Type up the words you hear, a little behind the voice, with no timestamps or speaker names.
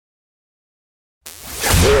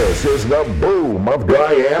This is the boom of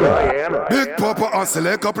Guyana. Big Papa and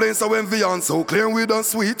Selecta playing so envy and so clear with a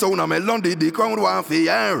sweet tone of melody, the crown one for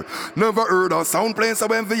air. Never heard a sound playing so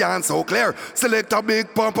envy and so clear. Selecta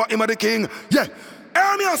Big Papa, him a the king. Yeah.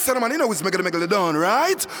 Hear me a say, man, you know it's making the done,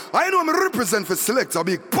 right? I know me represent for Selecta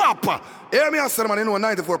Big Papa. Hear me a say, man, you know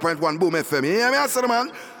 94.1 Boom FM. You hear me a say,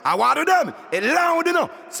 man? I want to them. It loud, you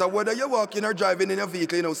know. So whether you're walking or driving in your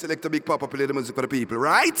vehicle, you know, Selecta Big Papa play the music for the people,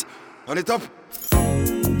 right? On it up.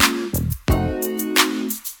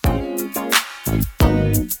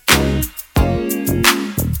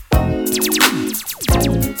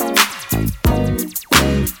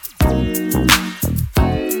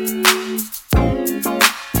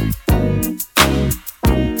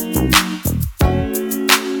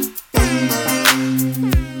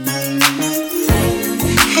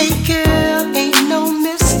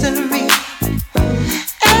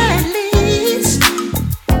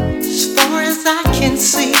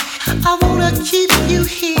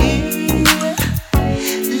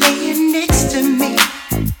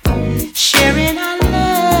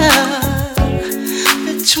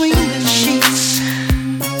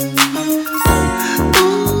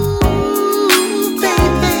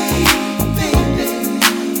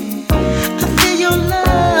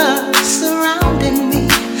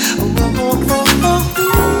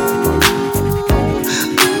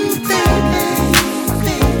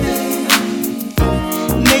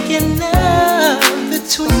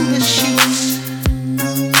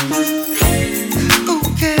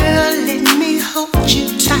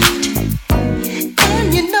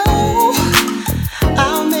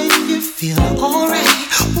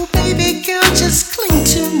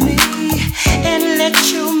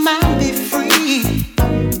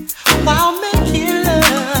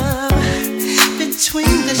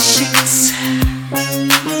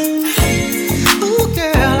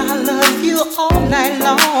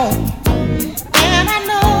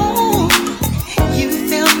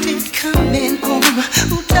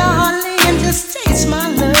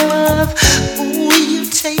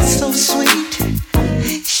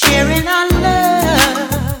 Sharing our love.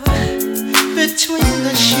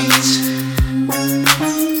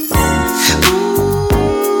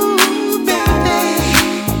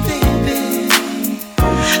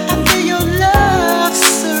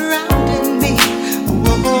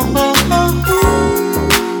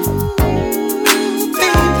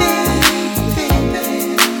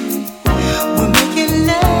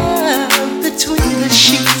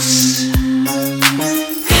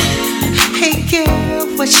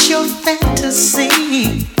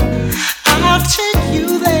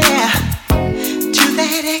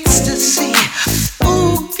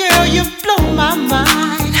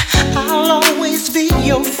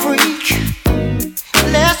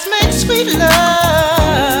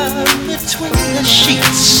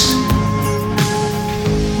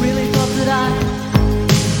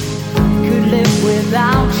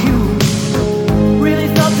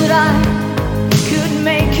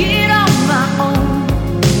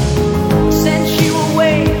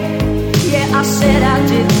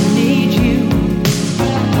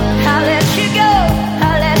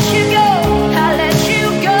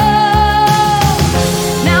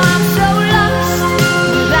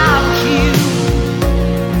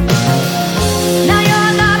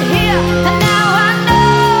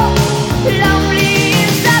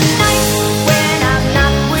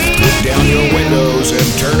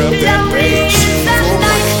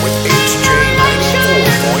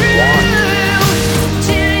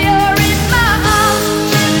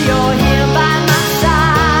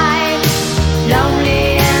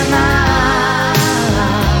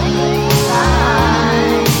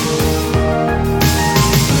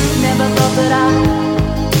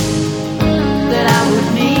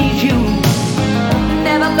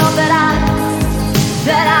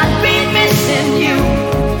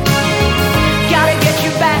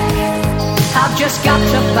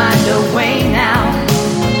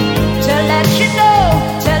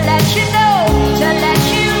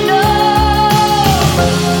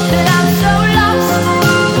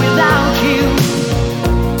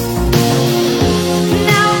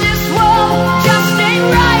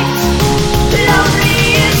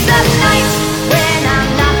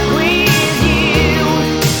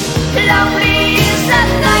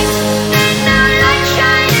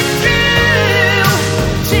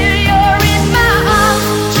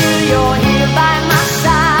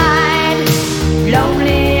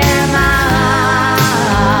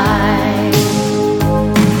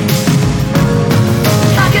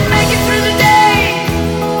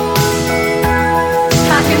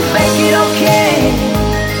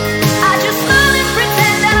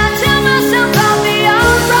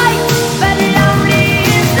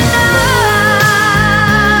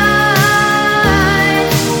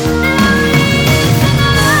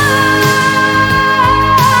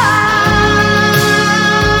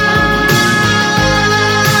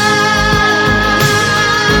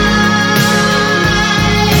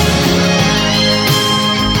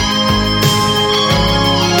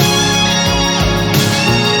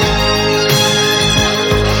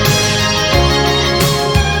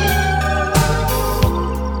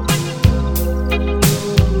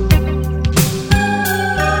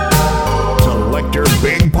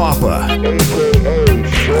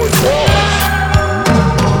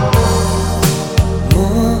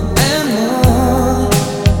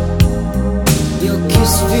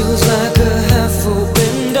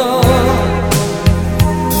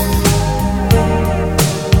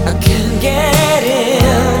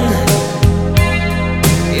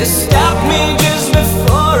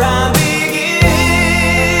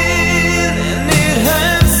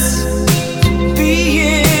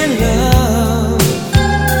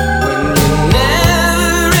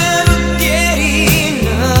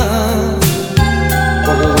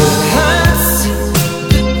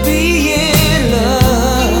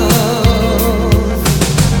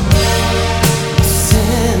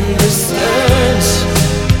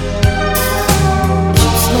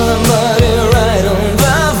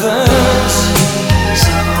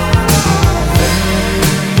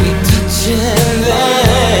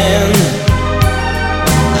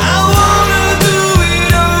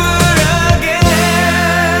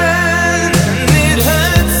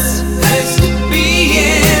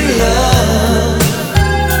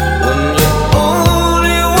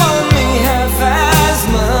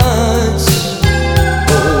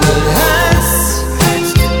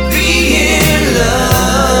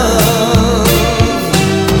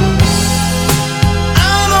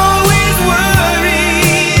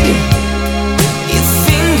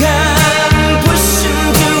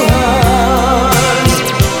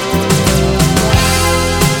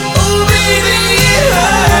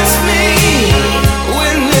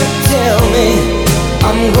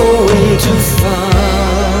 going too far.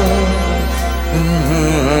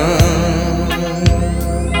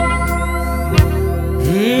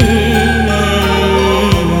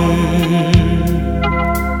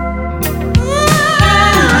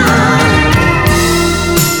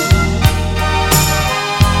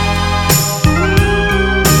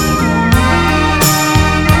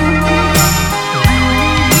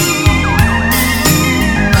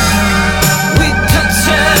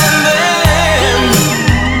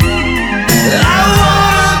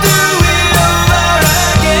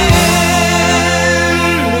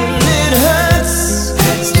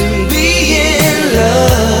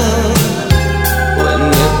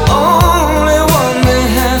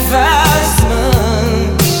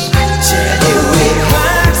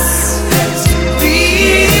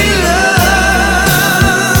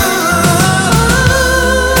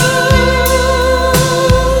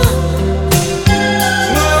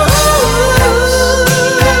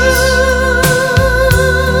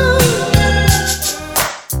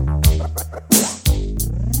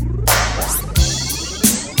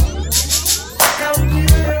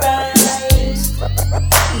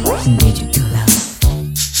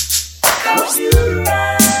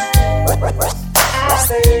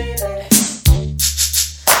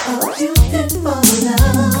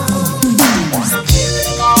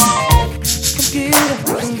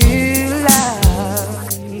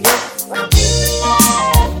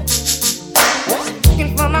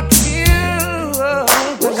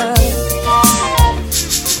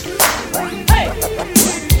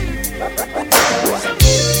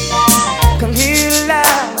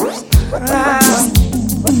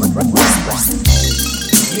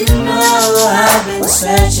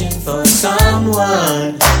 Searching for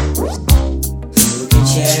someone who can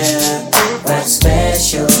share that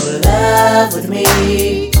special love with me.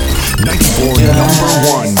 94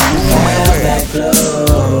 #1. That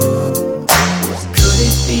glow. Could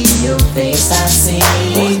it be your face I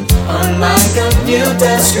see on my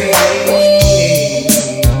computer screen?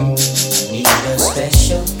 Need a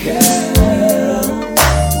special girl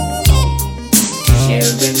to share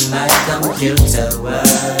in my computer world.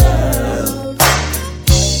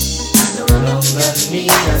 Need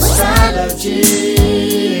astrology,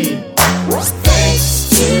 thanks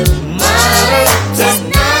to modern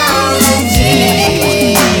technology.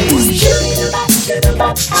 Shoot the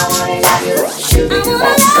butt, I wanna love you. Shoot the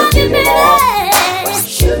butt,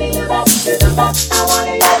 shoot the butt, I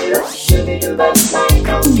wanna love you. Shoot the butt, my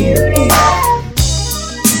computer.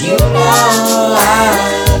 You know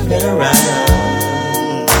I've been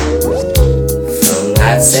around, from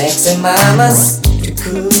hot sexy mamas to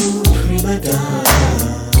cool prima donnas.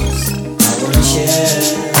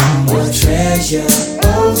 Your treasure,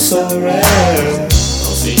 oh so rare.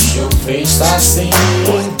 Cause it's your face I see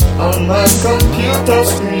on my computer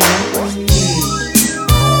screen.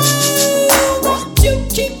 Won't you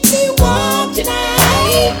keep me warm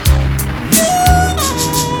tonight?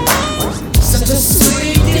 Such a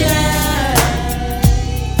sweet delight.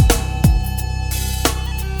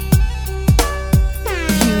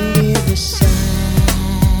 You live beside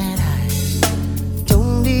eyes.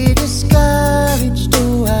 Don't be discouraged,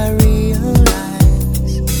 though I realize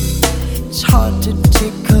it's hard to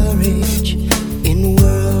take courage in a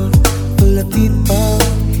world full of people.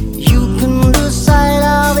 You can lose sight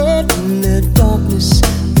of it when the darkness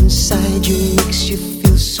inside you makes you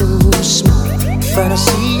feel so small. But I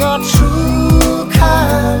see your true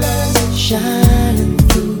colors shining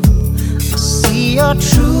through. I see your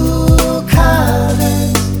true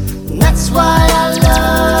colors, and that's why I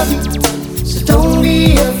love you. So don't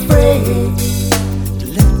be afraid to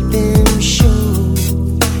let them show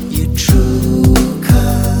your true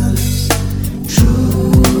colors.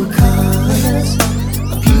 True colors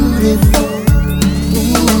are beautiful,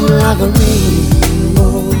 ooh, like a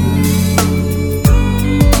rainbow.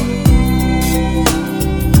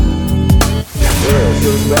 This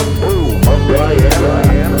is the boom of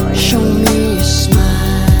Guyana. Show me a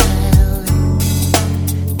smile.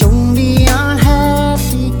 Don't be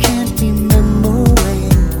unhappy, can't remember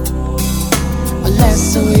when. Unless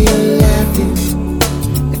so you're laughing.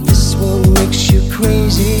 If this one makes you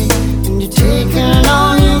crazy and you're taking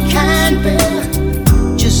all you can bear,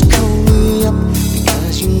 just call me up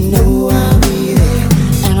because you know I'll be there.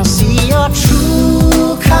 And I'll see your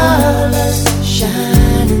true colors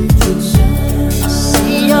shining through. I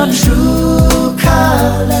see your true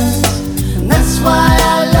colors, and that's why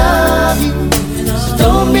I love you. So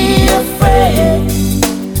don't be afraid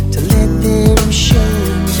to let them show.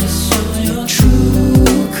 Just your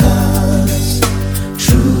true colors.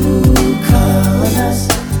 True colors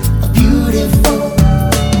are beautiful,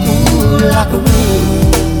 ooh, like a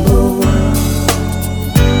rainbow.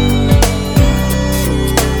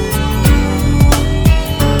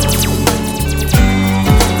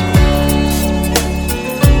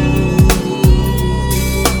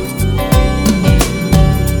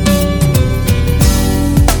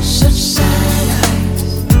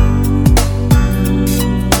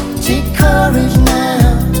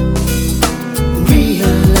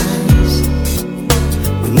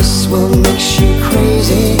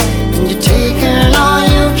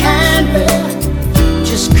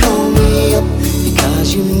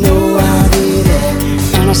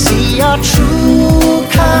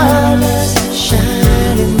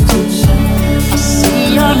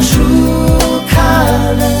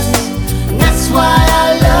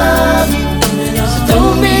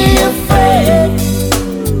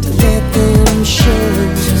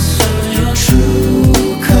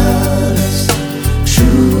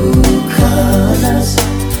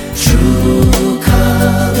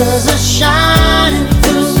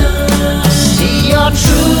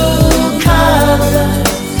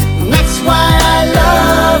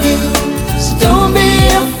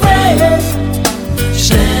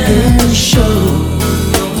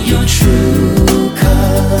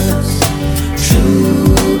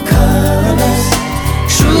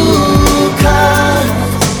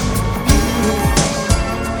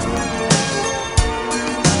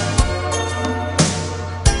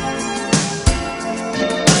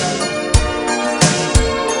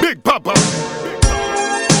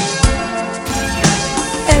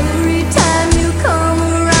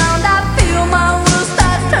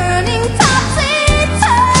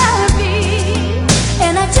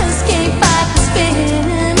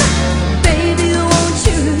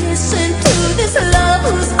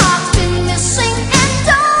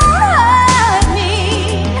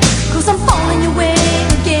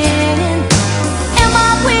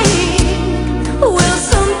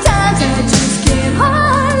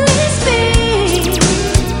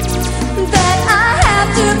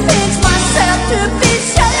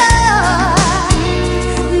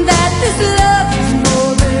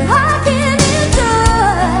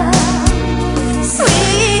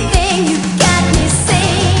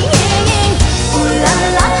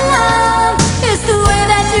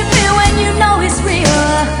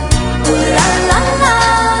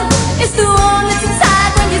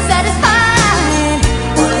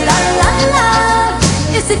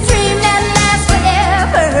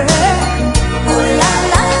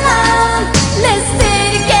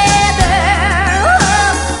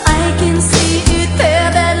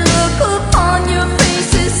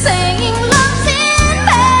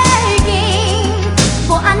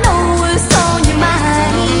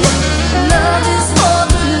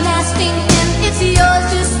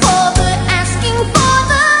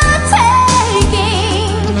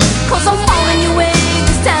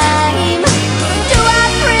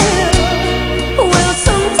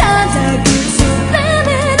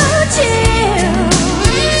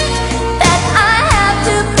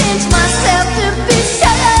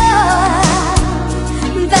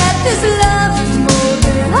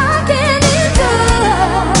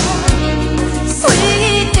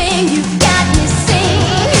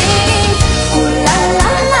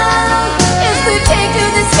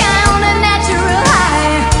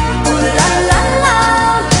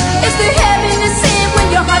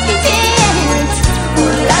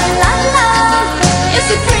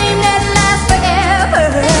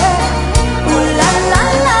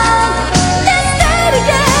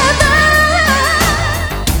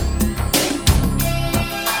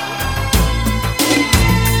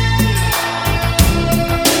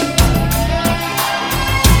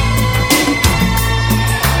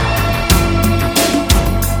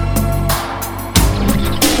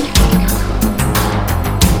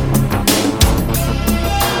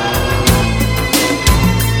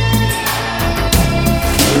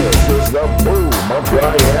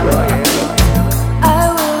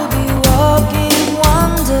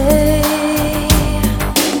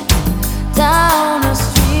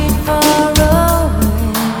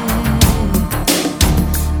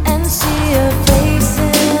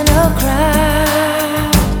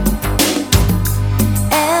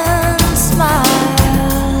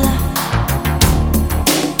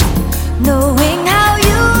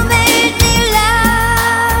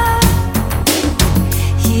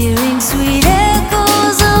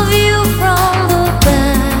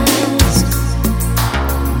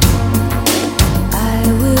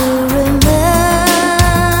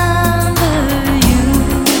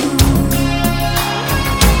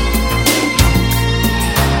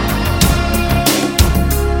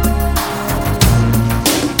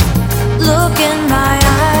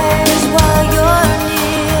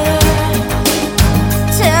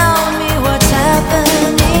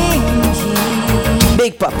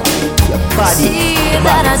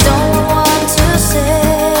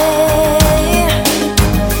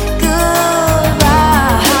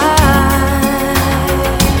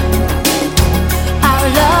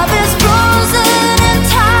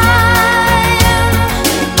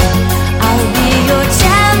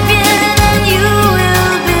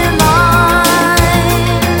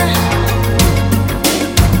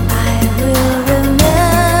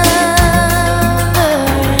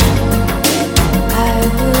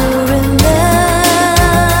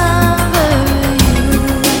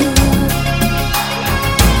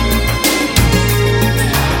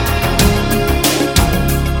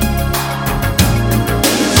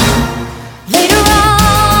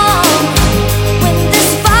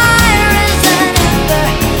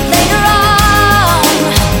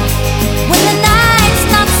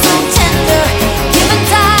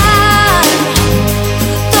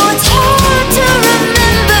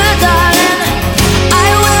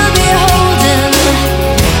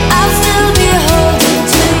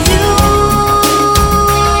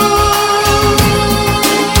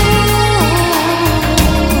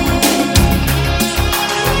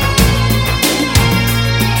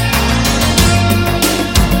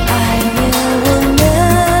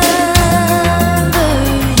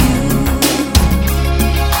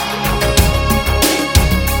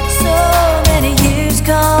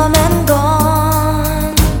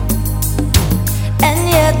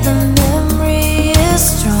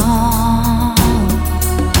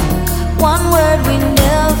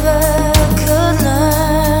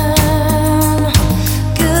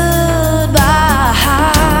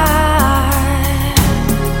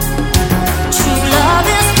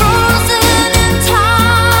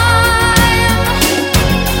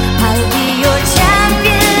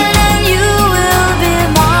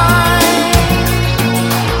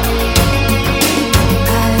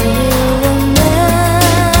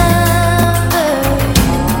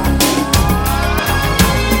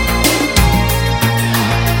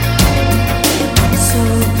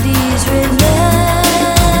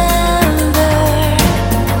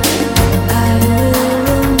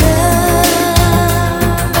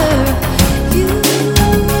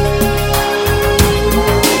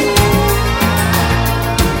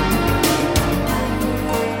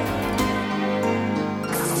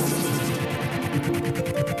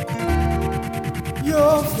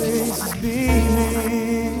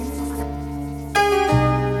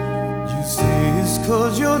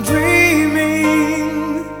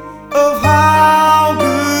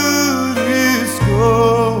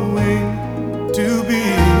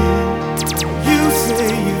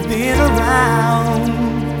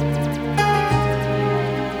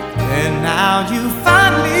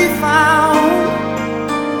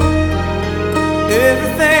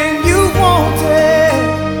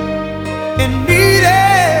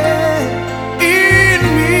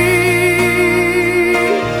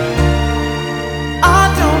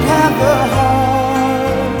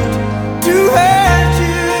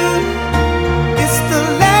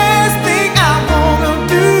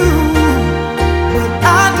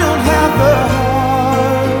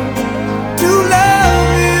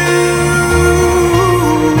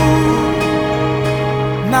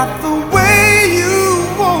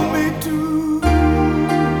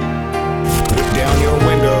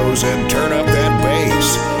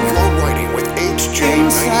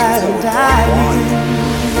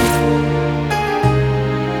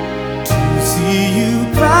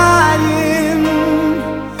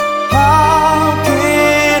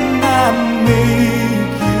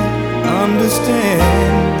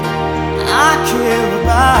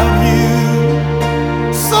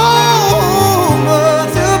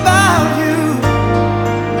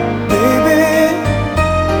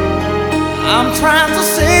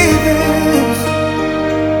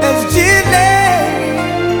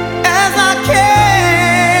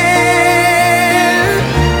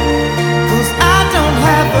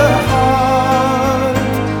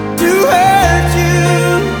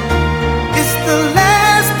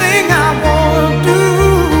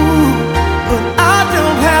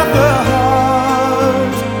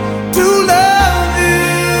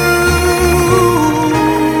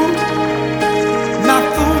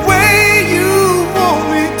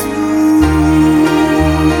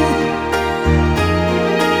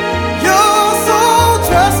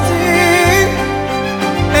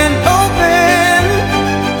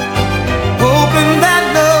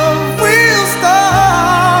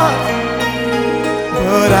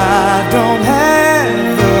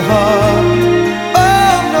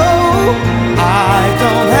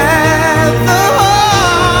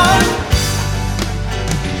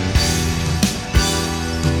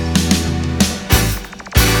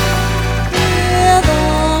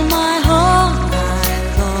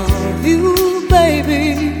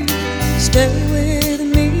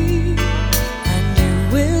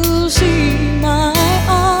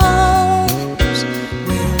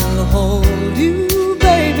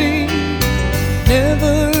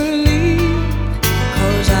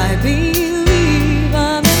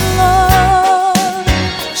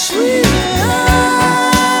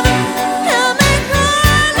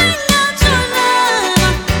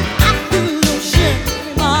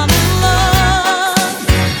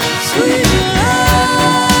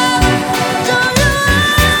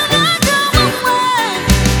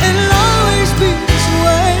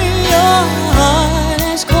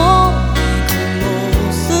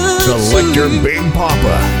 Dr. Big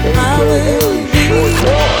Papa. I will be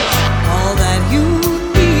all that you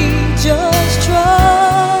need. Just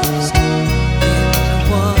trust in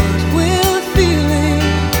what we're feeling.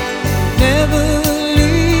 Never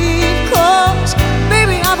leave, 'cause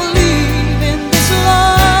baby, I believe in this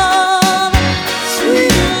love.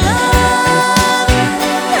 Sweet love,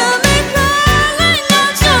 help me cry like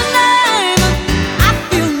that's your name. I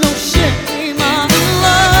feel no shame, I'm in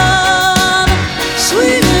love.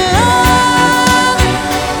 Sweet love,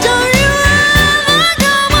 don't you ever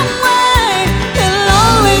go away. It'll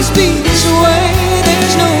always be this way.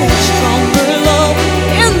 There's no stronger love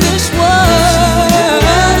in this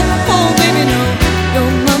world. Oh baby, no,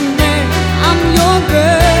 you're my man, I'm your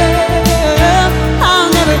girl. I'll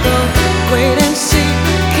never go. Wait and see,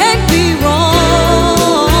 can't be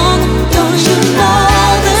wrong. Don't you know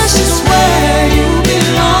this is where you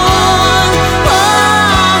belong?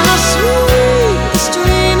 Oh, my sweetest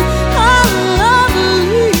dream, how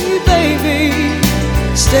lovely, baby.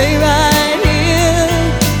 Stay right here,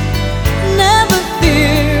 never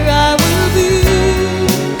fear, I will be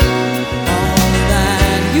all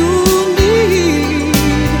that you need.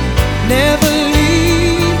 Never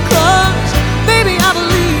leave, 'cause baby, I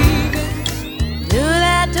believe in. Do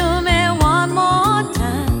that to me one more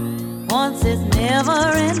time. Once is never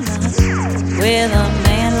enough with a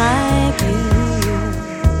man like you.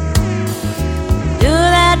 Do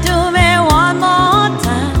that to me one more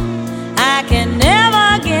time. I can never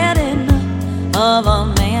get enough of a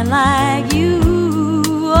man like you.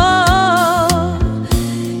 Oh,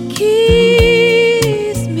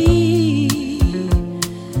 kiss me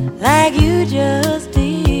like you just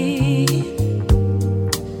did.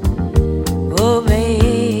 Oh,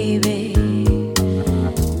 baby,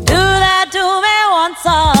 do that to me once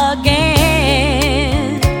again.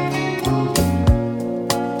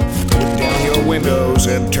 Put down your windows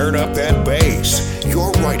and turn up that bass.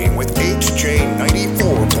 You're riding with HJ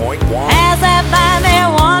 94.1. Pass that by me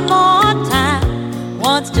one more time.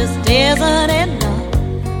 Once just isn't enough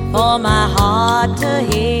for my heart to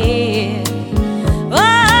hear.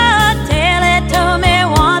 Oh, tell it to me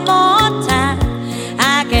one more time.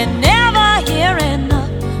 I can never hear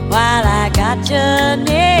enough while I got you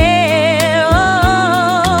near.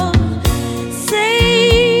 Oh,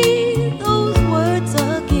 say those words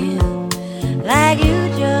again like you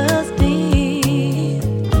just did.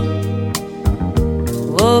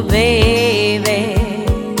 Oh, baby,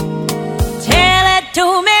 tell it to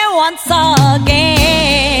me once again.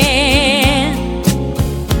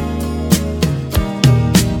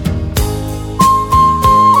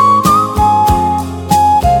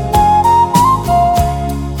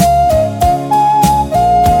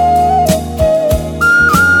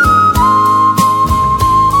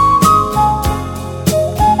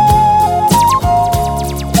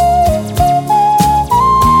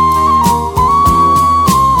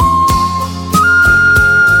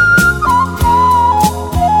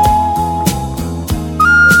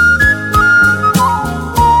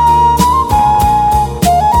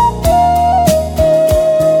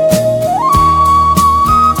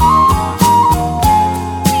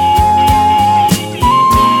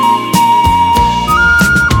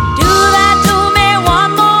 Do that to me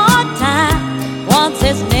one more time. Once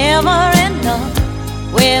is never enough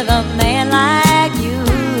with a man like you.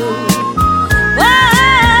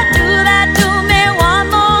 Oh, do that to me one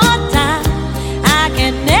more time. I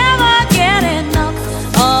can never get enough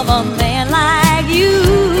of a man like you.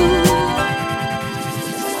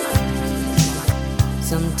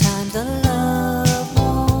 Sometimes the love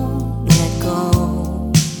won't let go.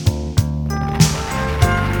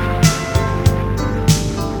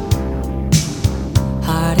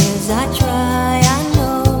 Hard as I try, I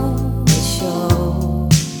know it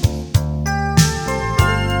shows.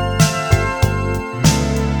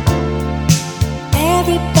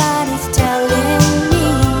 Everybody's telling me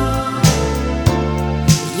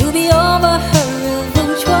you'll be over her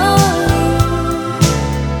eventually.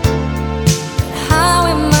 How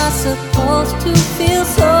am I supposed to feel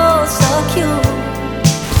so secure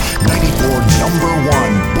 94 number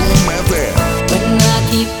 1 Boom FM. when I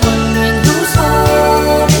keep wondering who's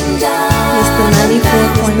holding down? It's the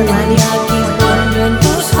 94.9. And I keep wondering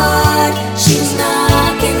whose heart she's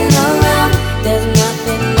knocking around. There's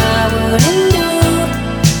nothing I wouldn't do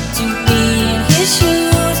to be in his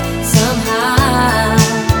shoes somehow.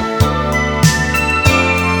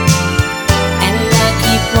 And I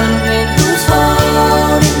keep wondering who's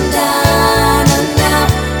holding down now.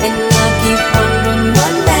 And I keep wondering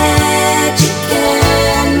what magic can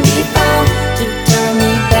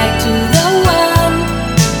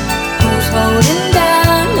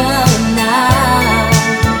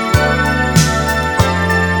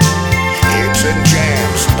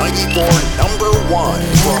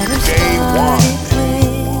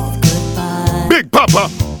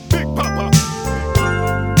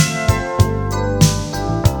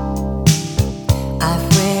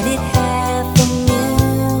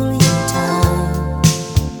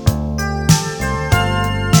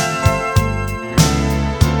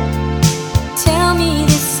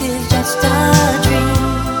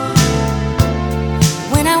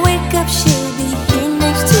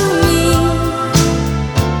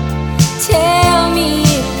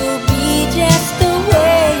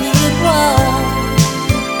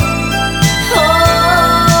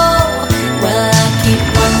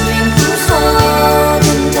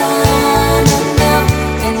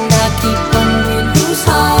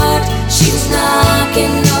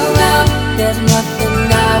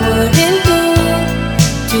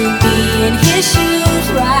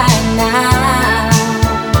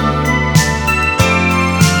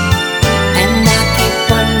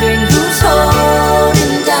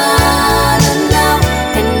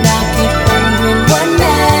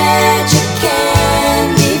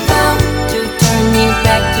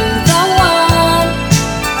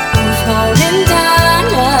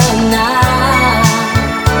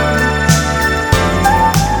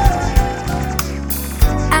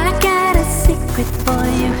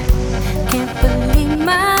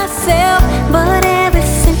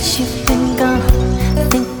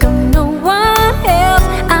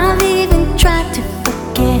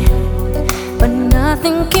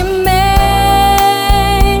nothing can make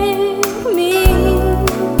me.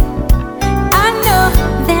 I know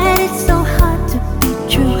that it's so hard to be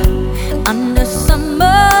true. Under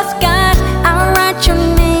summer skies, I'll write your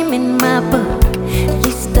name in my book at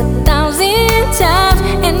least 1,000 times,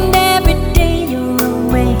 and every day you're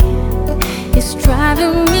away, it's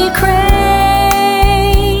driving me crazy.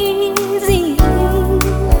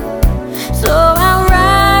 So I'll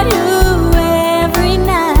write you every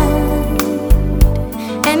night,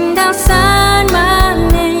 and I'll sign my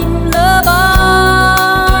name, love always.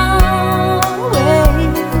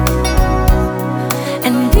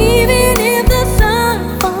 And even if the sun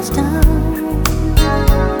falls down,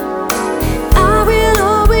 I will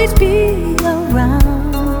always be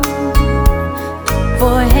around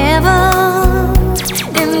forever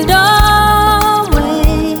and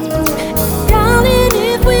always. Darling,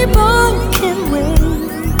 if we both can wait,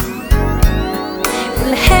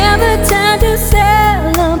 we'll have a time to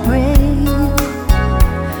celebrate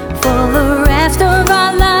for the rest of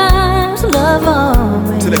our lives, love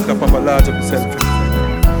always. Select up on a large of self.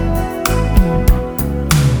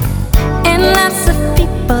 And lots of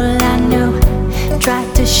people I know try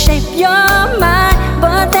to shape your mind,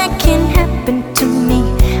 but that can't happen to me.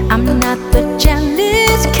 I'm not the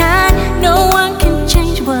jealous kind. No one can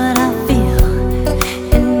change what I feel,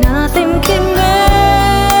 and nothing can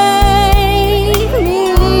make me.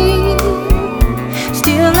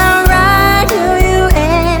 Still I write to you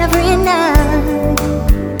every night,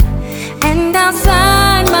 and I'll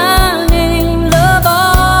sign my name, love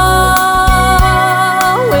always.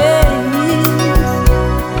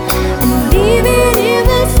 And even if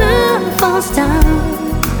the sun falls down,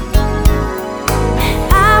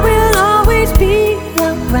 I will always be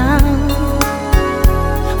around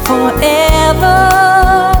forever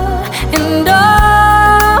and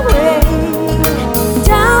always.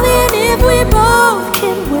 Darling, if we both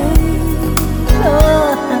can wait,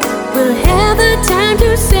 we'll have the time to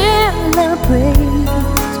celebrate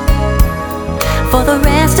for the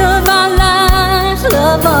rest of our lives,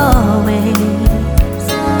 love always.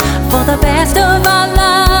 For the best of our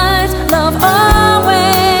lives, love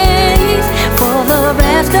always. For the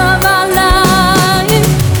rest of our lives,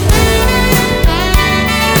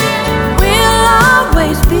 we'll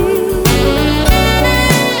always be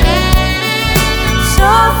so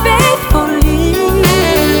faithfully.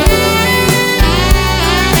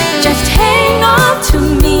 Just hang on to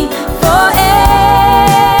me forever.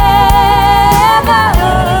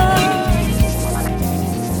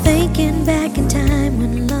 Thinking back in time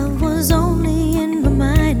when love was only in my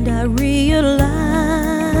mind, I realized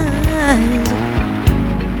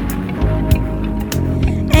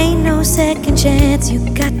ain't no second chance. You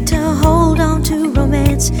got to hold on to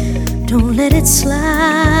romance, don't let it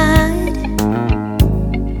slide.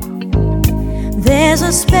 There's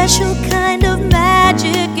a special kind of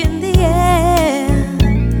magic in the air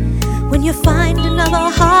when you find another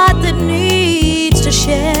heart that needs to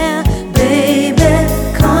share. Baby,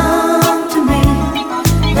 come to me,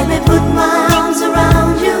 let me put my arms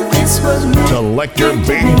around you. This was meant Selector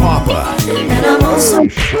Big Papa. and I'm also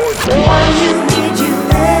sure you need you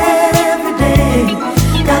every day.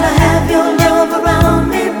 Gotta have your love around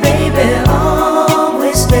me, baby,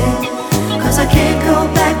 always stay. 'Cause I can't go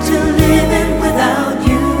back to living without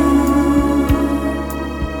you.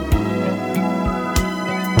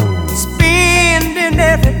 Spending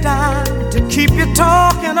every dime to keep you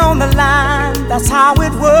talking on the line. That's how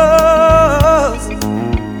it was.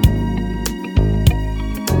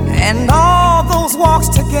 And all those walks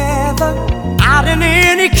together out in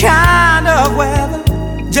any kind of weather,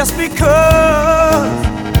 just because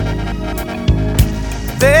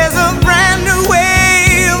there's a brand new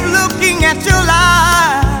way of looking at your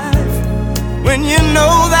life when you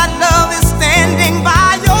know that love is standing by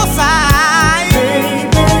your side. Baby,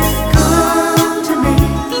 come to me,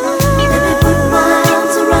 let me put my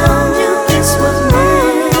arms around you. This was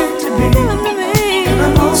meant to be, and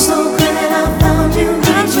I'm also glad I found you.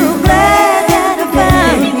 I'm so glad that I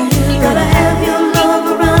found you. Gotta have your love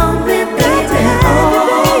around me, baby,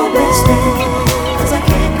 always stay. 'Cause I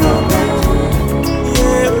can't go back to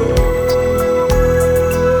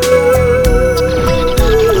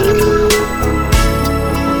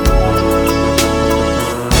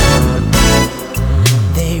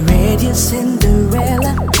They read you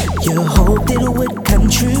Cinderella, you hoped it would come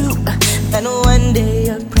true, and one day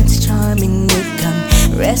a Prince Charming would come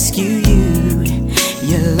rescue you.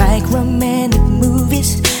 You like romantic movies,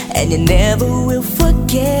 and you never will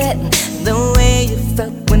forget the way you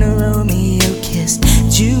felt when Romeo kissed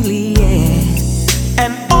Juliet.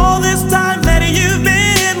 And all this time that you've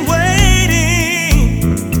been waiting,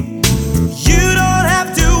 you don't have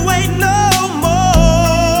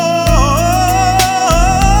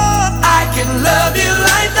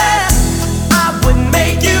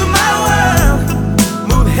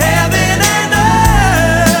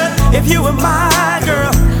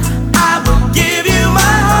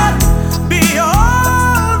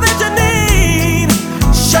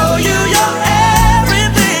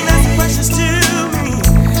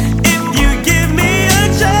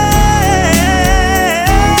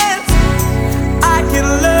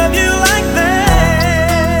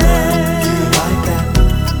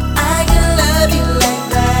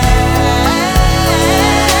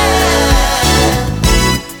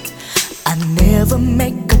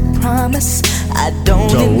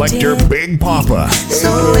Selector Big Papa. So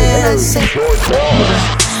when I say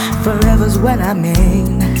forever's what I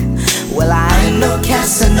mean, well, I ain't no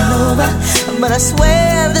Casanova, but I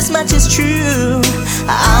swear this much is true.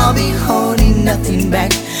 I'll be holding nothing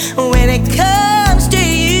back when it comes to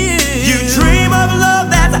you. You dream of love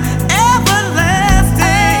that's everlasting.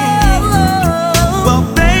 Well,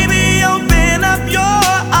 baby, open up your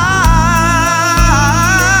eyes.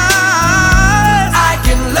 I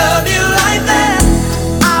can love you like that.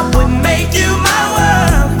 I would make you my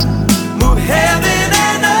world, move heaven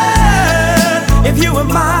and earth. If you were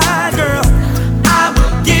my girl, I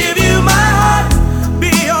would give you my heart,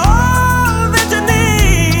 be all that you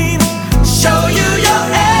need, show you your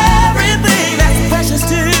everything that's precious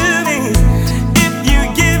to me. If you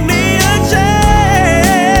give me a chance,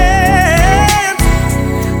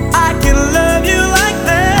 I can love you like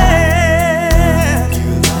that.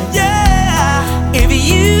 Yeah. If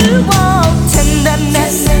you want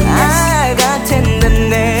tenderness, I got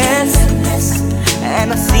tenderness,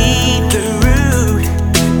 and I see through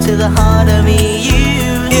to the heart of you.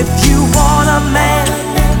 If you want a man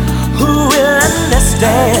who will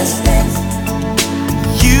understand,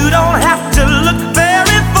 you don't have to look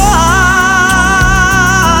very far.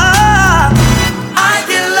 I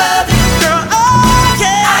can love you, girl. Oh,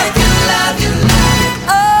 yeah. I can love you like that.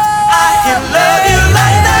 Oh, I can love you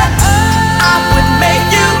like that. I would make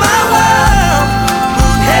you my world,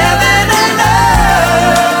 move heaven and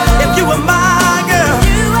earth. If you were my girl,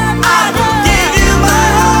 I would give you my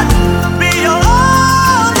heart, be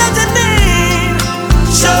all that you need,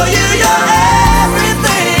 show you your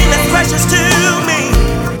everything that's precious to me.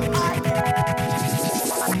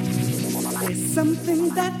 There's something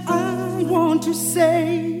that I want to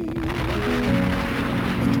say,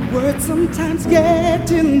 but words sometimes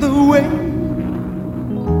get in the way.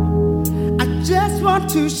 I just want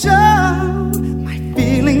to show my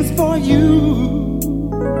feelings for you.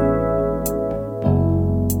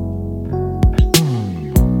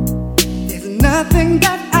 There's nothing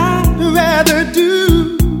that I'd rather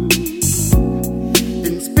do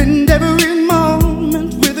than spend every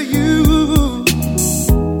moment with you.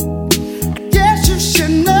 Yes, you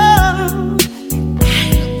should know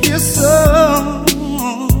you're so.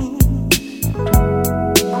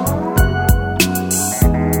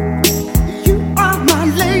 You are my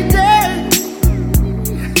lady.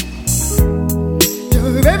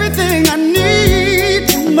 You're everything I need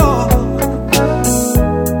and more.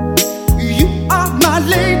 You are my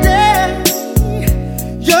lady.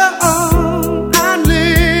 You're all I'm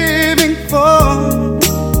living for.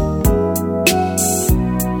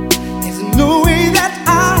 There's no way that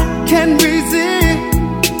I can resist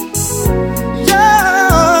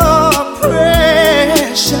your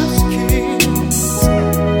precious kiss.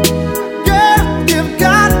 Girl, you've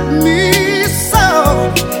got me so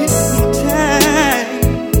hypnotized.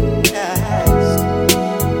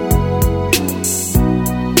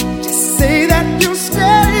 Just say that you'll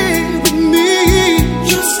stay with me.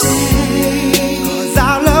 You stay, 'cause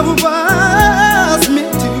our love was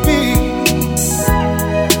meant to be.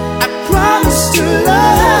 I promise to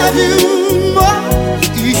love you more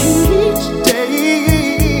each day.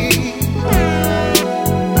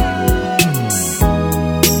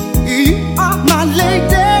 You are my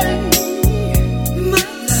lady, my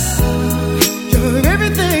love. You're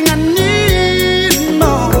everything I need and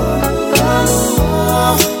more.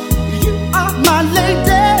 You are my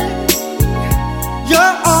lady.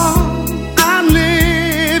 You're all I'm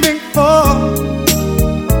living for.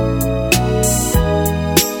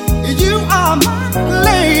 You are my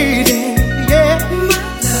lady, yeah, my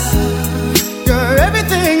love. You're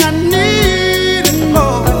everything I need and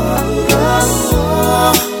more.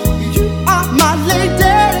 You are my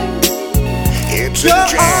lady. It's You're a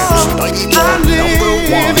Jams all 94 I'm number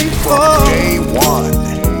one living from for. day one.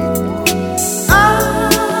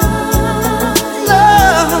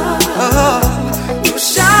 Love, you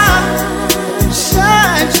shine,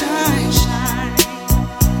 shine, shine, shine.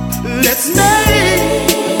 Let's make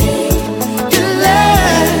it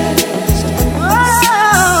last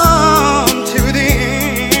on to the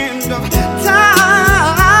end of time.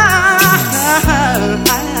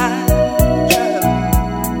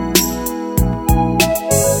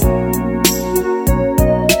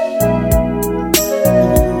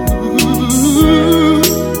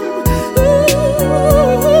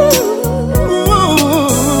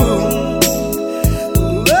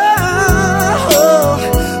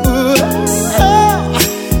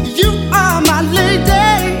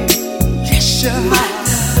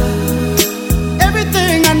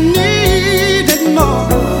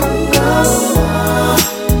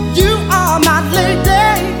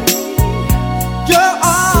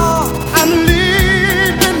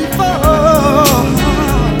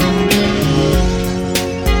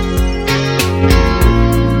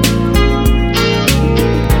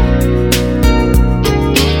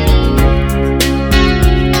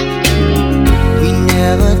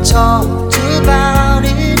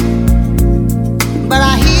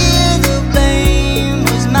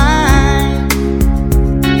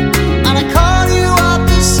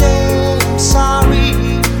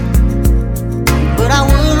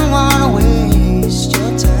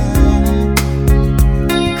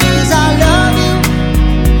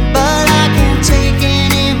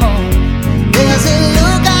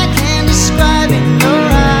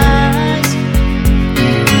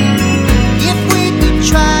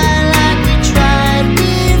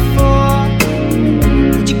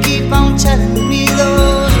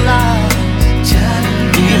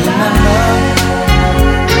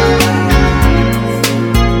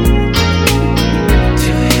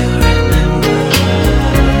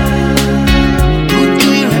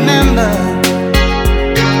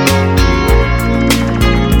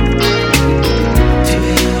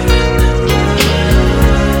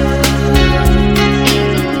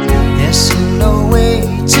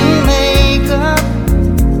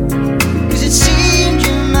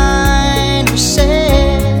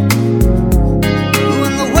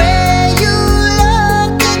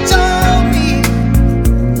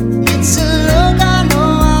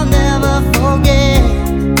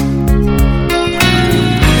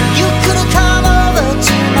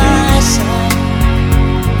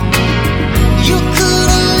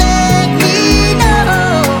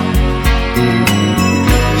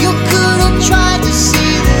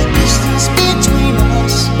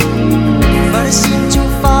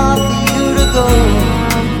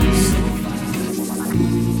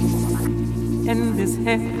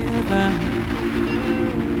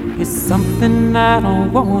 I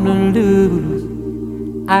don't wanna lose.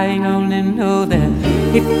 I only know that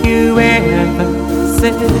if you ever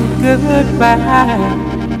said goodbye,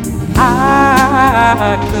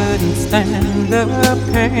 I couldn't stand the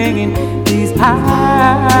pain. These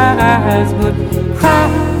eyes would cry,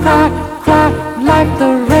 cry, cry like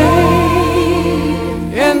the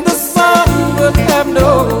rain, and the sun would have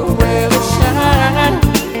nowhere to shine,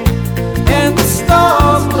 and the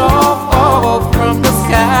stars would all fall from the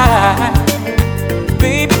sky.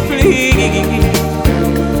 Baby, please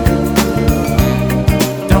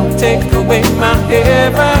don't take away my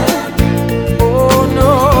heaven. Oh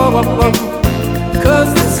no, 'cause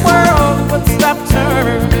this world would stop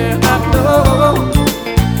turning, I know,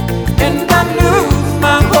 and I lose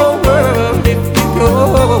my whole world if you go.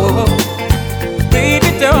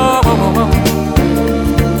 Baby,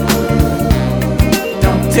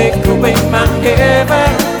 don't take away my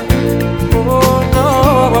heaven. Oh no.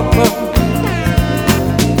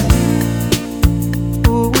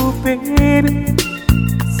 Oh baby,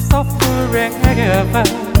 so forever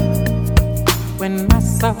when I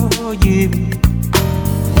saw you,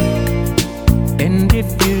 and if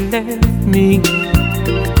you left me,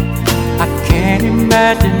 I can't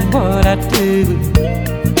imagine what I'd do.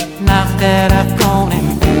 Now that I've gone and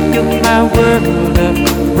built my world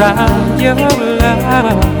around your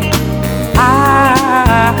love, I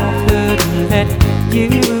couldn't let you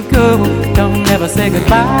go. Don't ever say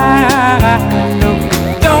goodbye, no.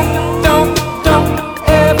 Don't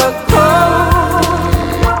ever go,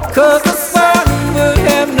 'cause the sun would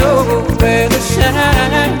have nowhere to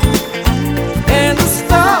shine, and the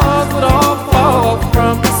stars would all fall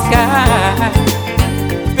from the sky.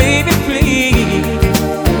 Baby, please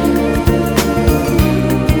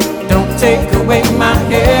don't take away my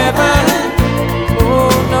heaven.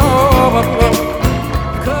 Oh no,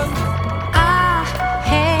 'cause I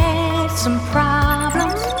had some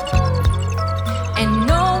problems, and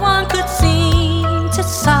no one could seem to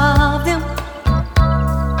solve them.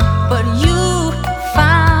 But you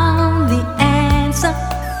found the answer.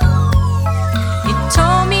 You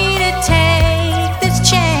told me to take this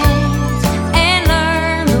chance and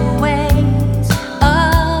learn the ways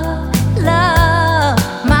of love,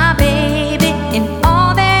 my baby, and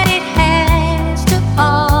all that it has to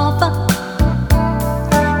offer.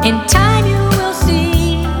 In time you will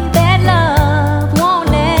see that love won't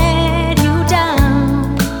let you down.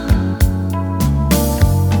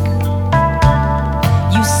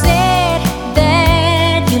 You said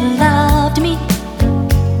that you loved me,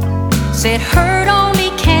 said hurt only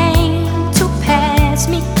came to pass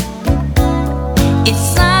me. It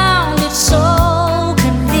sounded so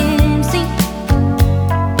convincing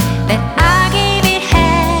that I gave it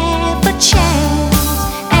half a chance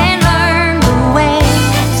and learned the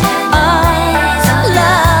ways of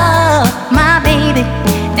love, my baby.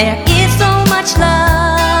 There is so much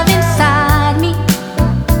love inside me,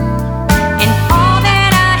 and all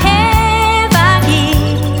that I have, I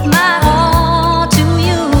give my all to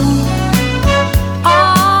you.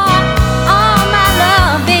 All my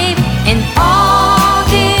love, baby, and all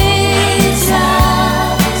this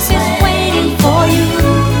love is waiting for you,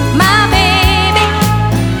 my baby,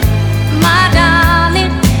 my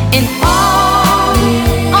darling, and all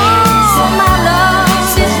my love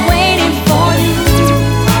is waiting for you.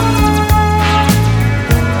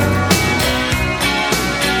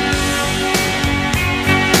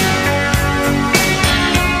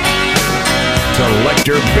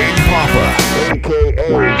 Selector Big Papa, a.k.a.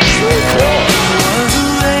 Short Boy. Was a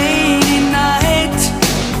rainy night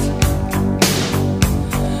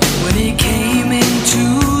when he came into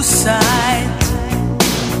sight,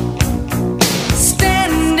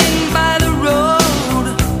 standing by the road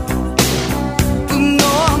with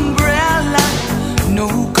no umbrella, no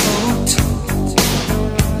coat.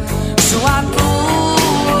 So I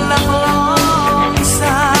pulled up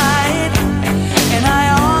alongside and I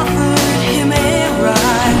offered him a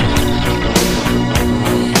ride.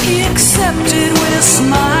 He accepted with a smile.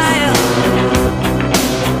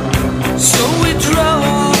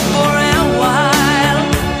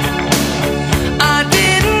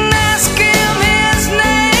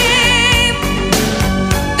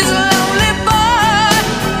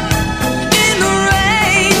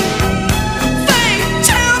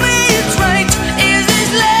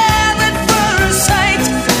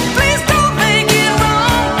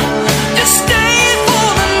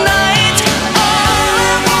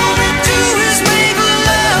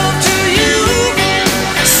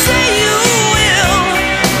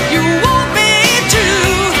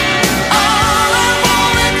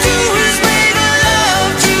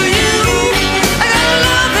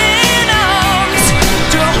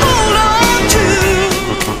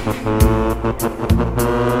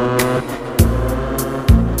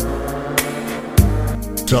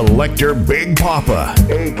 Selector Big Papa,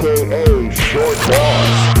 a.k.a. Short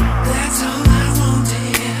Boss. That's all I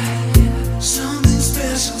wanted. Something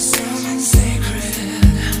special, something sacred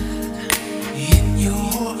in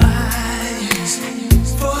your eyes.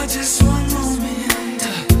 For just one moment,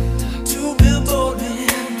 to be bold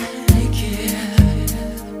and naked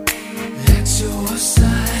at your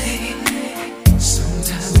side.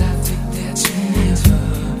 Sometimes I think that you never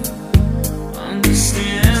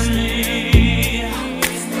understand me.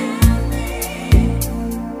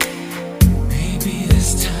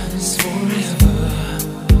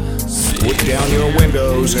 Put down your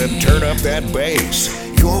windows and turn up that bass.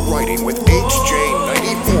 You're riding with HJ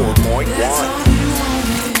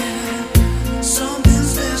 94.1. Something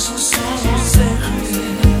special, something sacred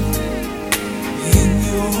in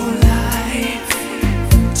your life.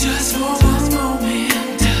 Just for one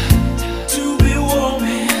moment, to be warm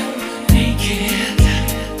and naked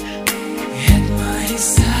at my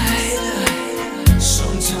side.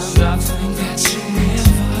 Sometimes I think that you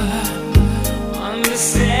never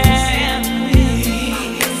understand.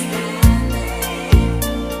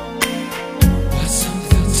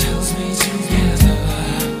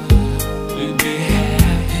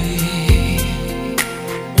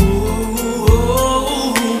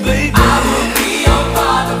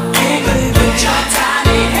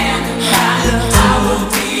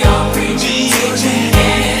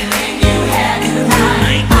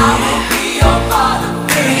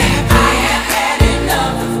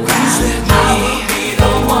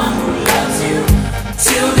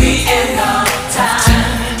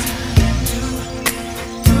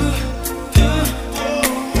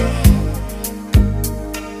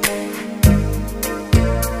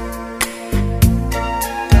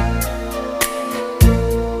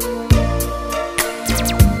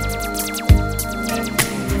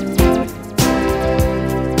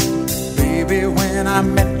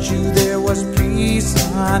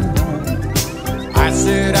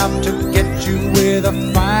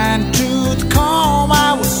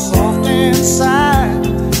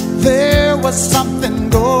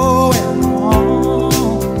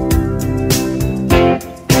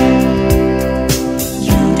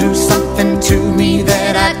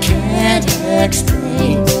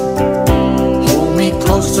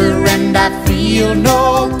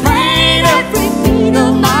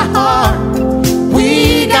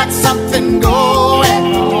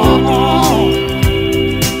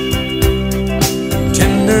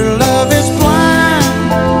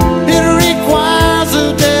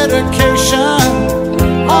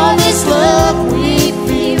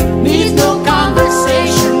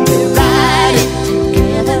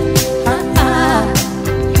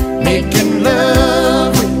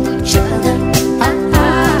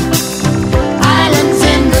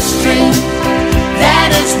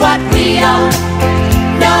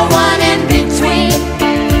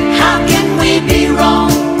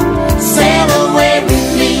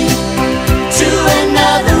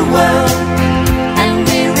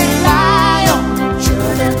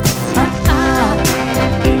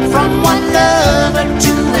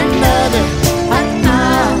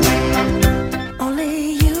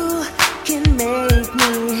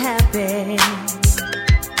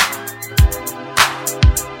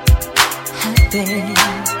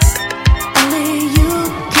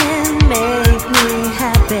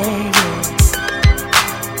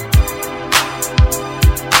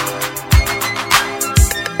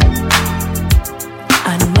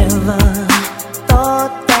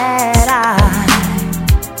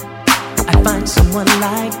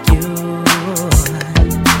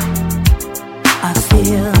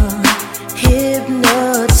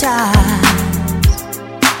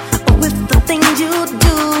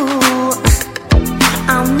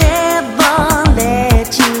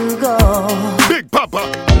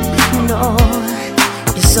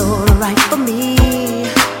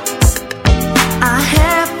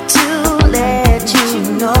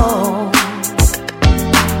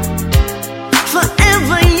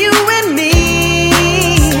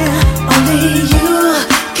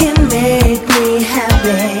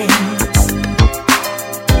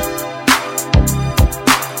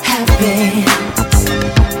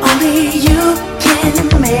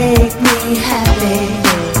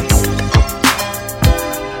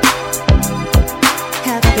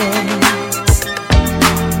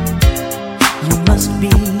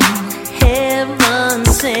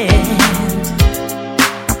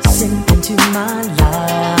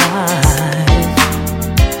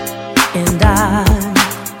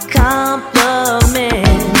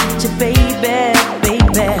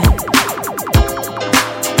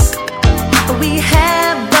 We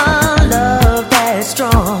have a love that's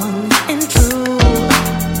strong and true.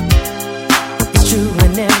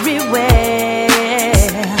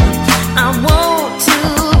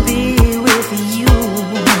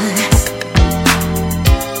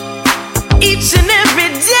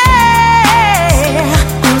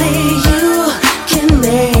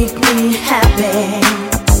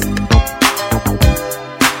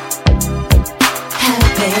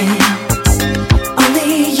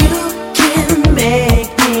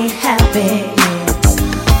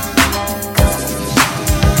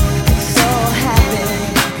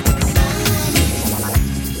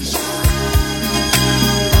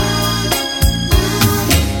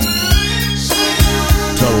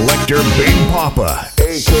 Dr. Big Papa,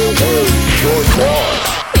 a.k.a. Short Boss.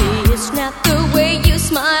 It's not the way you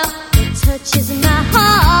smile that touches my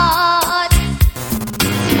heart.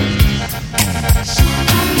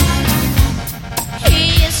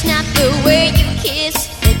 It's not the way you kiss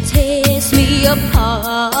that tears me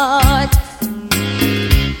apart.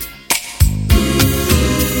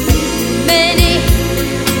 Many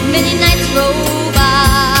nights roll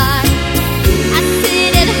by. I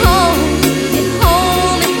sit at home and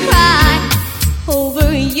cry over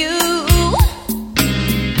you.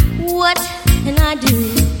 What can I do?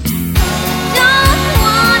 Don't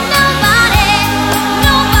want nobody,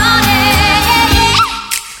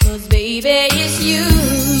 'cause baby it's you.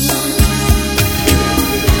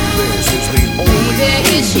 This is the only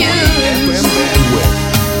Baby it's you. FM bandwidth.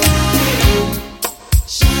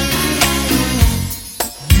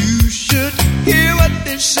 You should hear what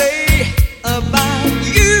they say about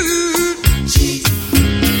you.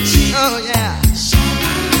 Oh yeah.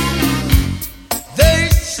 They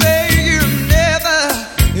say you'll never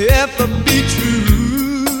ever be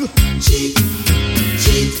true.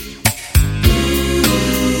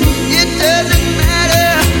 It doesn't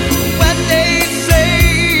matter what they say.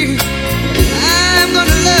 I'm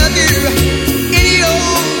gonna love you any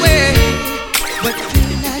old way. What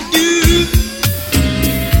can I do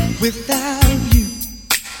without you?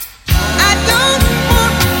 I don't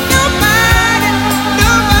want nobody,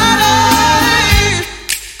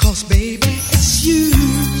 'cause baby it's you.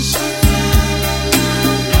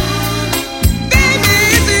 Baby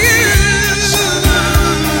it's you.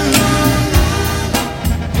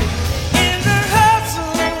 In the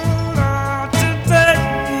hustle of today,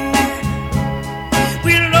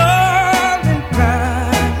 we're all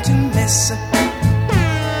inclined to mess up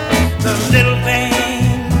the little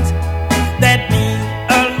things that mean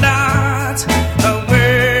a lot. A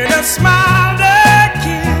word, a smile, a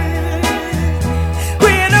kiss.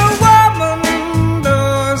 When a woman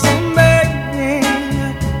loves a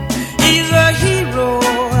man, he's a hero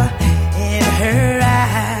in her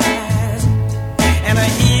eyes. And a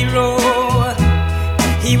hero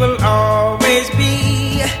he will always be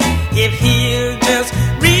if he'll just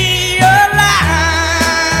realize.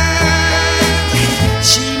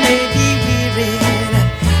 She may be wearied,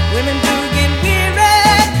 women do get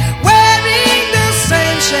wearied, wearing the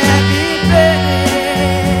same shabby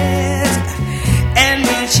dress. And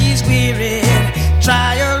when she's wearied,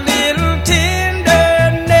 try a little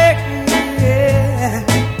tenderness.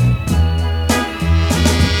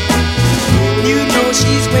 You know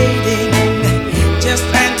she's waiting, just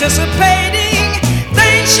anticipating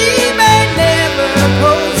things she may never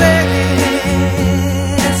possess.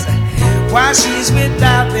 While she's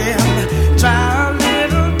without them, try a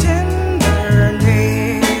little tenderness.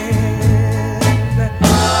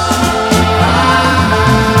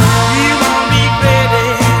 You won't regret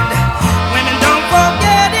it. Women don't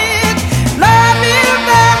forget it. Love is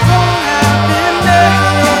their whole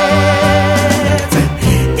happiness.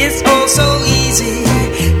 It's oh so easy.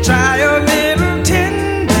 Try a little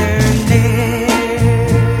tenderness.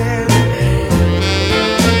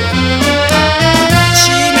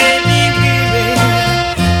 She may be wearied.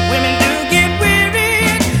 Women do get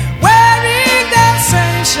wearied, wearing that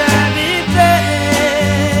same shiny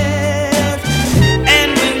dress. And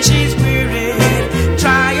when she's wearied,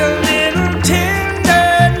 try a little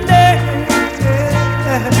tenderness.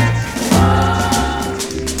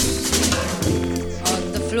 On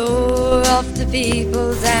the floor of the people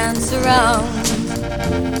dance around,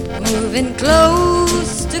 moving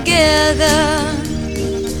close together,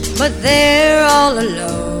 but they're all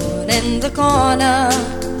alone in the corner.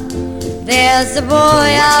 There's a boy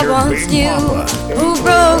I Dr. once Big knew Papa, who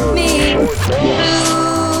broke me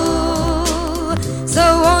blue. So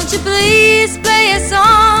won't you please play a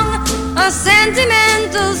song, a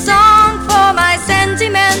sentimental song for my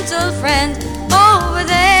sentimental friend over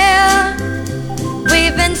there.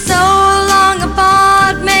 We've been so long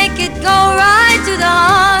apart, make it go right to the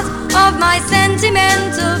heart of my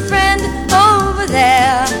sentimental friend over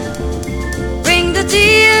there. Bring the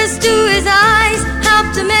tears to his eyes, help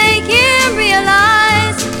to make him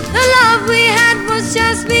realize the love we had was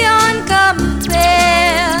just beyond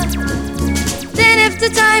compare. Then if the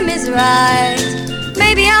time is right,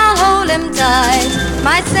 maybe I'll hold him tight,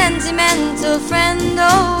 my sentimental friend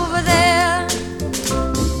over there.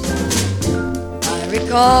 I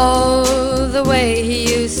recall the way he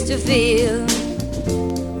used to feel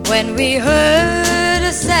when we heard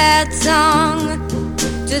a sad song.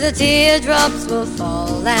 To the teardrops will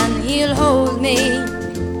fall and he'll hold me,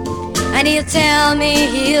 and he'll tell me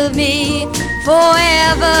he'll be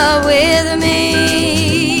forever with me.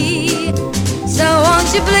 So won't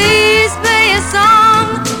Won't you please play a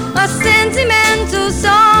song, a sentimental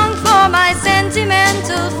song for my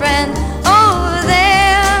sentimental friend over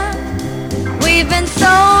there? We've been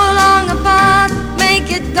so long apart,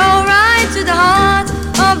 make it go right to the heart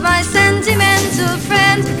of my sentimental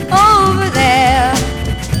friend over there.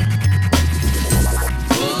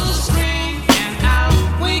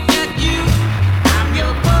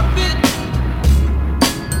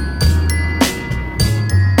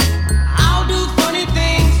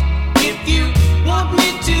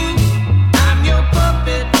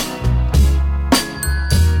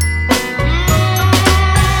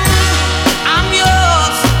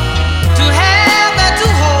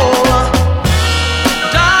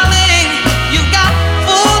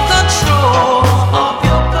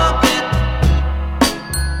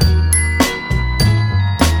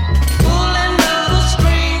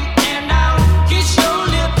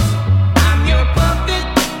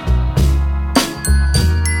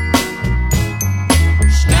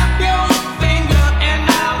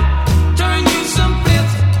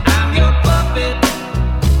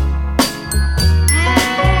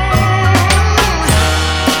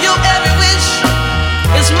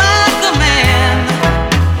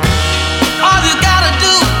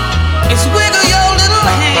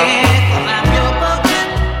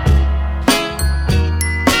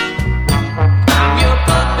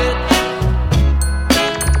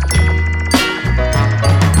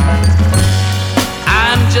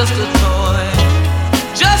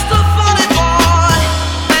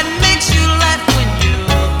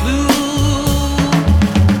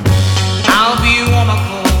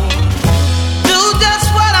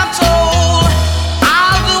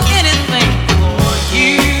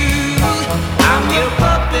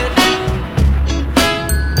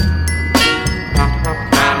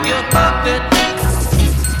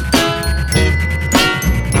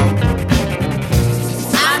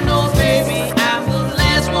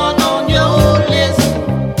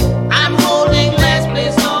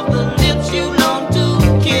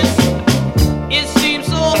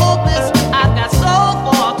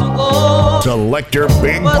 Selector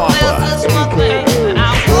Big Papa.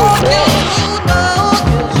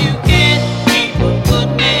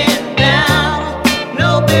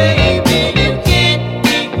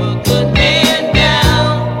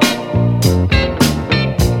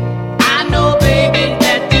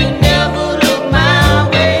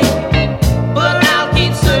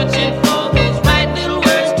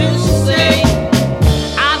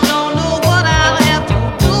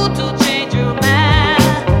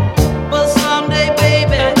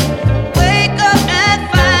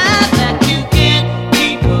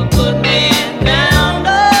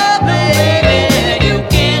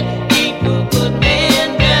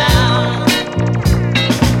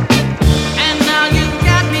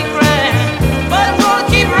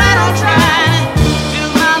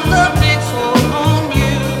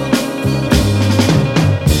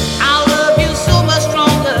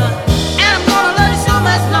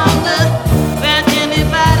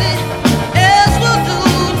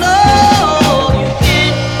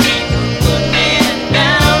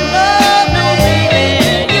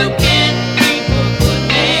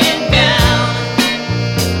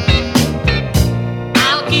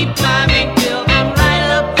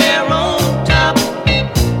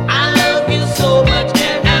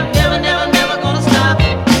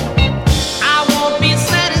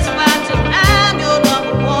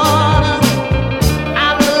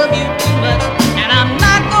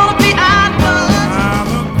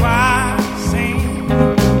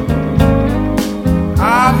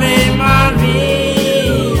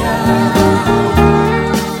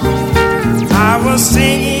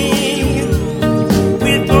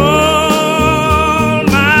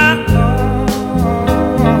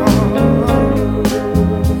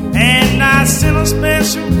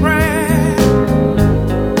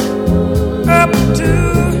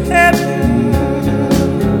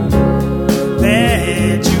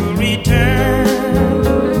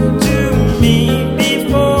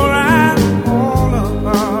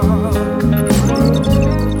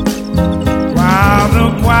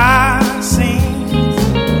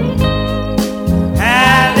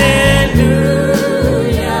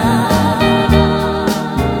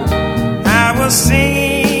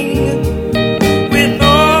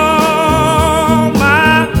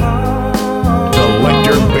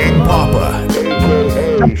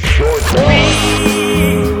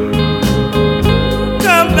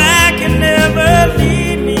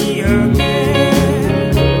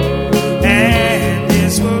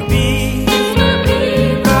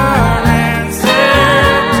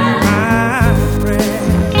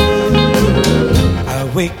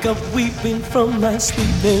 up weeping from my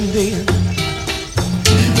sleeping den.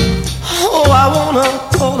 Oh, I wanna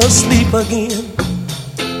fall asleep again,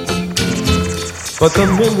 but the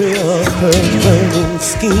memory of her burning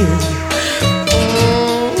skin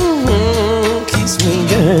keeps me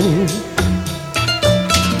yearning.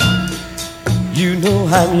 You know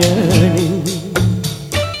I'm yearning.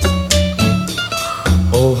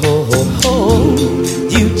 Oh, oh, oh, oh,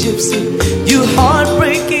 you gypsy, you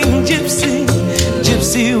heartbreaking gypsy.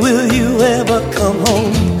 Gypsy, will you ever come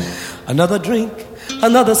home? Another drink,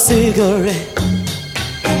 another cigarette.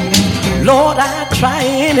 Lord, I try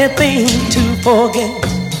anything to forget,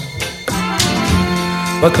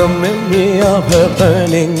 but the memory of her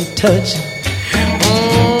burning touch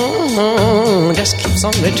just keeps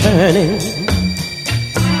on returning.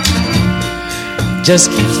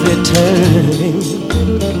 Just keeps returning.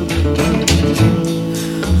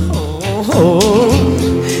 Oh,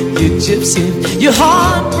 you gypsy, you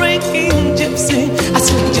heartbreaking gypsy. I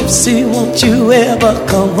said, gypsy, won't you ever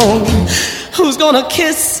come home? Who's gonna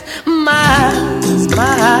kiss my eyes,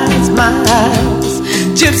 my eyes, my eyes,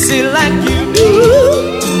 gypsy, like you do?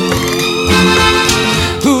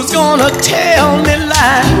 Who's gonna tell me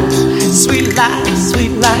lies, sweet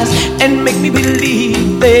lies, and make me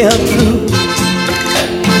believe they are true?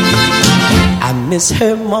 I miss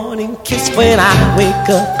her morning kiss when I wake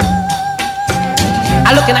up.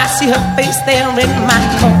 I look and I see her face there in my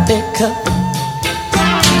coffee cup.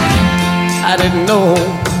 I didn't know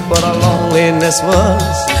what a loneliness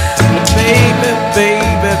was, but baby,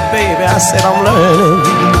 baby, baby, I said I'm learning.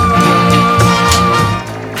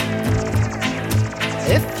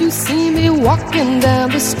 If you see me walking down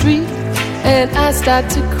the street and I start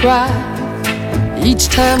to cry each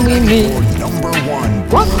time we meet, number one,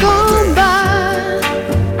 walk on by,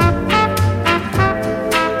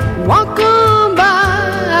 walk on by,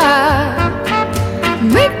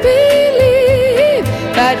 make believe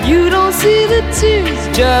that you don't see the tears,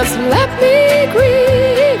 just let me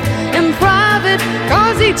grieve in private,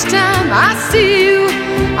 'cause each time I see you,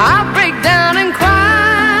 I break down and cry.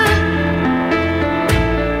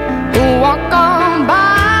 Walk on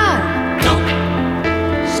by, Don't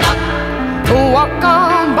stop, walk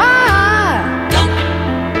on by, don't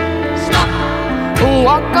stop.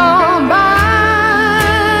 walk on by.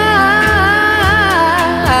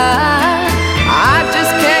 I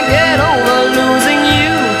just can't get over losing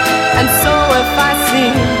you, and so if I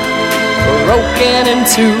seem broken in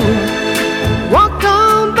two, walk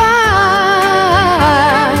on by,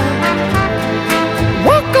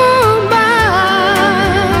 walk on by.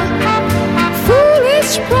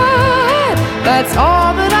 Foolish pride, that's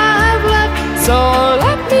all that I've left, so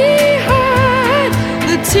let me hide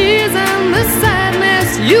the tears and the sadness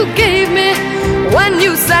you gave me when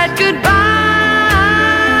you said goodbye.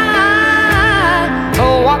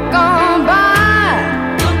 Oh, walk on by,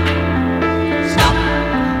 Stop,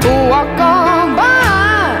 walk on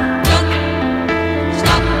by, don't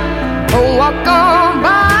stop, oh, walk on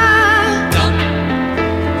by, don't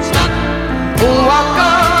stop. walk on.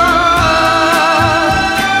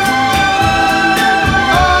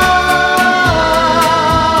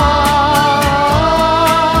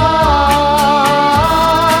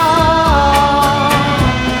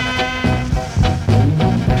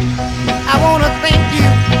 I wanna thank you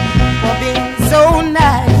for being so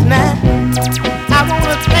nice, man. I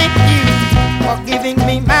wanna thank you for giving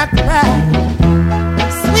me my pride.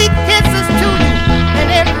 Sweet kisses to you and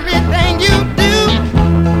everything you do.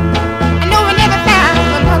 I know I never find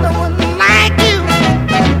another one like you.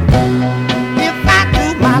 If I do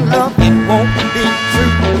my love, it won't be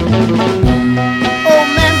true. Oh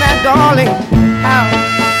man, my darling,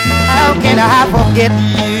 how can I forget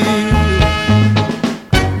you?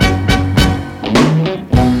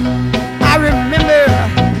 I remember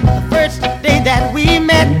the first day that we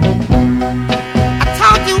met. I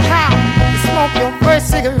taught you how to smoke your first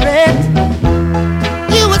cigarette.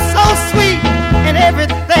 You were so sweet in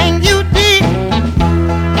everything you did.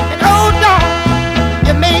 And oh, darling,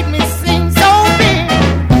 you made me sing so big.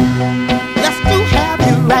 Just to have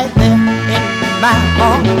you right there in my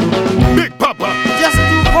arms. Big Papa. Just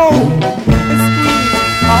to hold and squeeze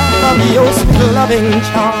all of your sweet loving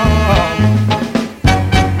charm.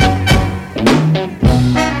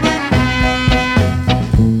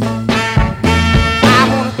 I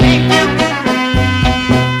wanna thank you.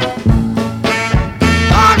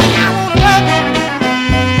 Darling, I wanna love you.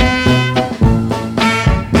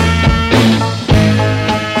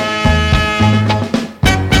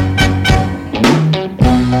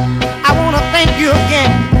 I wanna thank you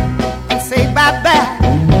again and say bye-bye.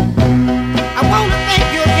 I wanna thank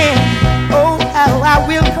you again. Oh, how I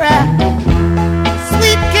will cry.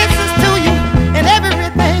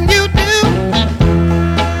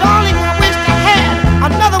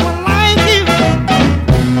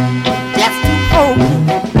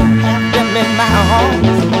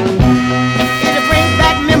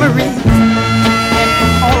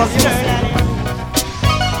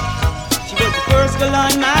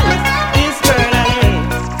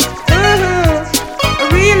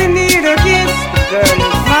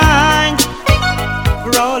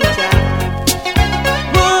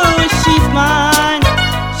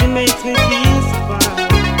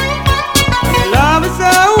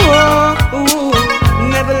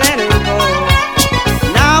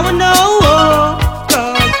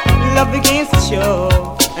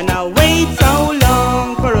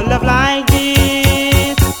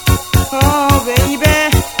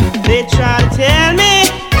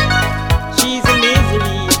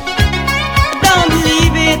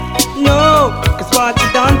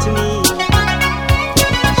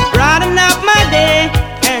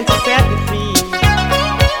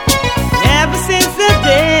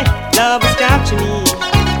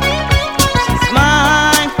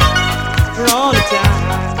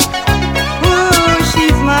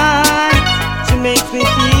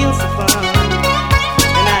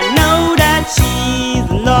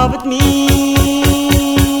 love with me.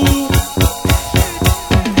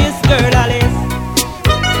 This girl Alice,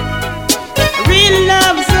 I really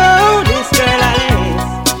love her so. This girl Alice,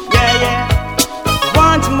 yeah, yeah.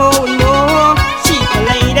 Want more and more. She's a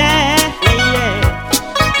lady, lady.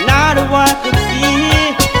 Not a one could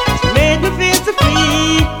see. She made me feel so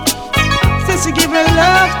free. Since she give her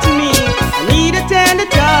love to me, I need a tender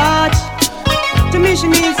touch. To me she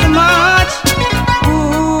means so much.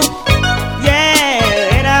 Ooh,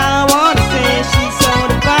 yeah. And I wanna say she's so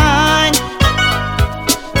divine.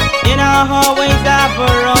 In her always have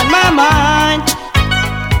her on my mind.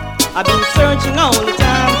 I've been searching all the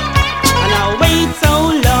time, and I wait so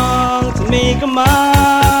long to make her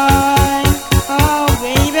mine. Oh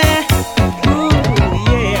baby, ooh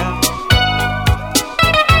yeah.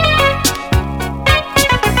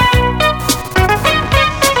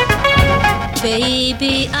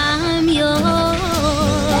 Baby, I'm yours,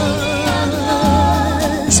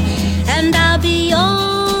 and I'll be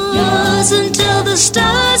yours until the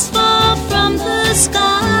stars fall from the sky.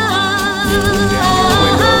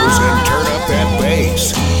 Windows and turn up that bass.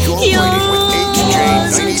 You're waiting with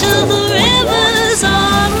Yours HJ until the 94.1. rivers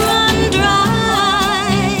all run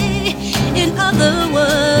dry. In other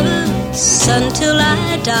words, until I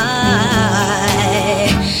die.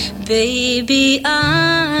 Baby,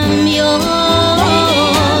 I'm yours,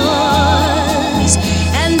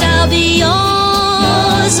 and I'll be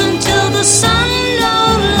yours until the sun no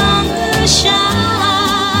longer shines.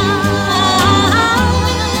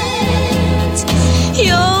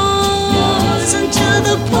 Yours until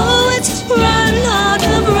the poets run out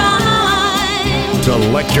of rhyme.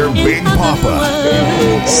 Selector Big Papa.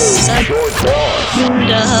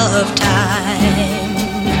 End of time.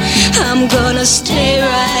 I'm gonna stay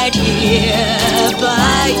right here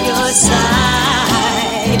by your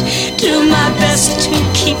side. Do my best to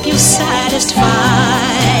keep you satisfied.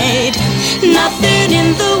 Nothing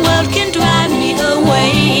in the world can drive me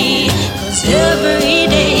away. 'Cause every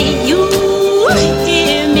day you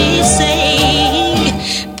hear me say,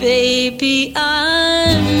 baby,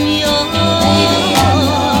 I'm yours,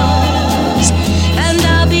 and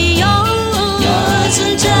I'll be yours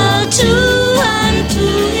until 2 and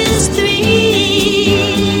 2 is 3.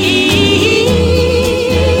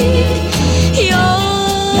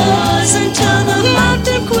 Yours until the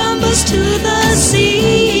mountain crumbles to the sea.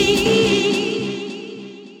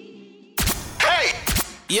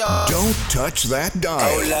 Don't touch that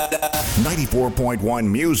dial. 94.1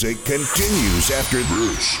 music continues after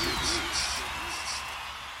this.